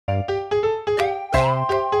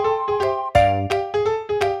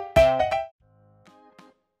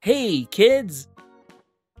Hey kids!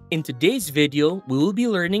 In today's video, we will be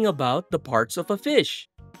learning about the parts of a fish.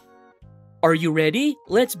 Are you ready?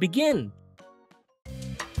 Let's begin!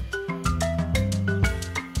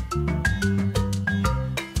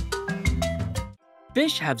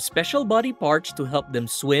 Fish have special body parts to help them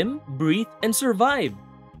swim, breathe, and survive.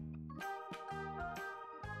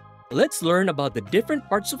 Let's learn about the different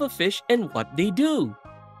parts of a fish and what they do.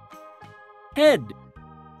 Head.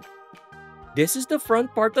 This is the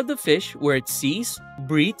front part of the fish where it sees,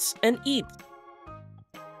 breathes, and eats.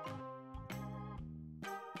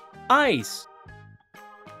 Eyes.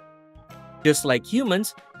 Just like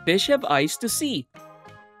humans, fish have eyes to see.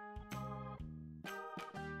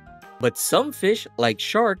 But some fish, like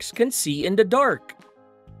sharks, can see in the dark.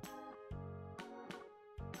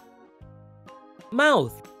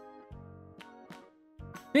 Mouth.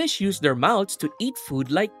 Fish use their mouths to eat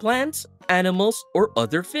food like plants, animals, or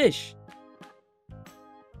other fish.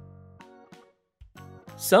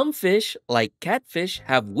 Some fish, like catfish,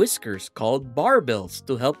 have whiskers called barbels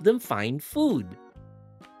to help them find food.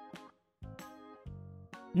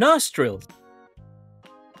 Nostrils.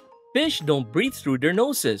 Fish don't breathe through their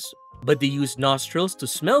noses, but they use nostrils to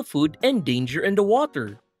smell food and danger in the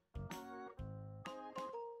water.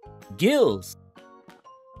 Gills.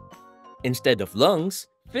 Instead of lungs,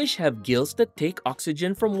 fish have gills that take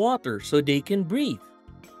oxygen from water so they can breathe.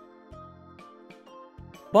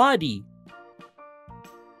 Body.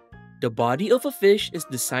 The body of a fish is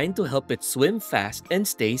designed to help it swim fast and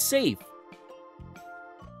stay safe.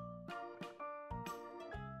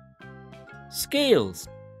 Scales.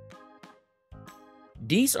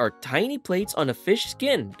 These are tiny plates on a fish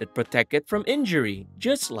skin that protect it from injury,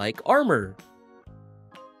 just like armor.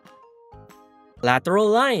 Lateral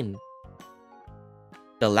line.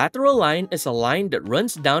 The lateral line is a line that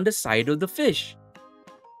runs down the side of the fish.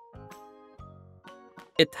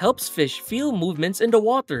 It helps fish feel movements in the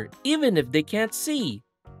water, even if they can't see.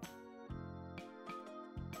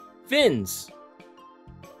 Fins.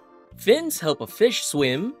 Fins help a fish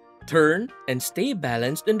swim, turn, and stay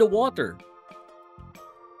balanced in the water.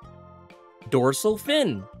 Dorsal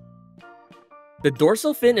fin. The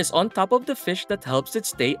dorsal fin is on top of the fish that helps it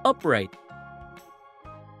stay upright.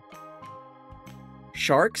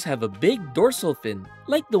 Sharks have a big dorsal fin,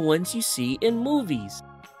 like the ones you see in movies.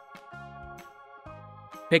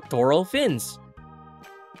 Pectoral fins.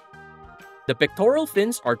 The pectoral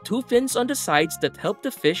fins are two fins on the sides that help the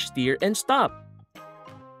fish steer and stop.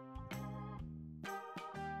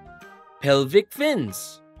 Pelvic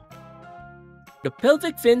fins. The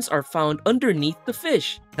pelvic fins are found underneath the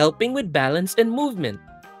fish, helping with balance and movement.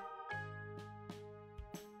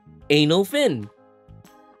 Anal fin.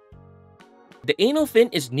 The anal fin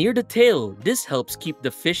is near the tail. This helps keep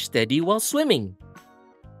the fish steady while swimming.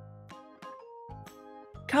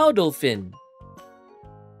 Caudal fin.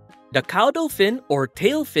 The caudal fin or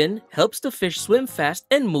tail fin helps the fish swim fast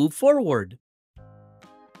and move forward.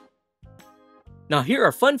 Now here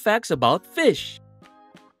are fun facts about fish.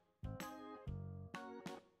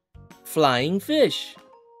 Flying fish.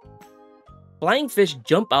 Flying fish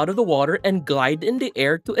jump out of the water and glide in the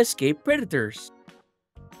air to escape predators.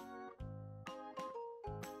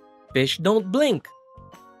 Fish don't blink.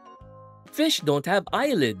 Fish don't have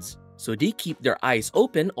eyelids, so they keep their eyes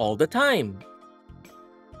open all the time.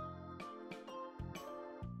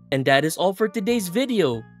 And that is all for today's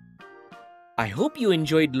video. I hope you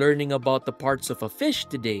enjoyed learning about the parts of a fish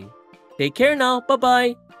today. Take care now,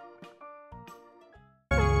 bye-bye!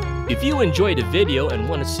 If you enjoyed the video and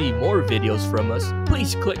want to see more videos from us,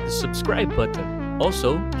 please click the subscribe button.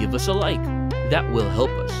 Also, give us a like. That will help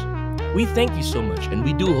us. We thank you so much and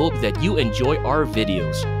we do hope that you enjoy our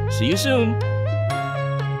videos. See you soon!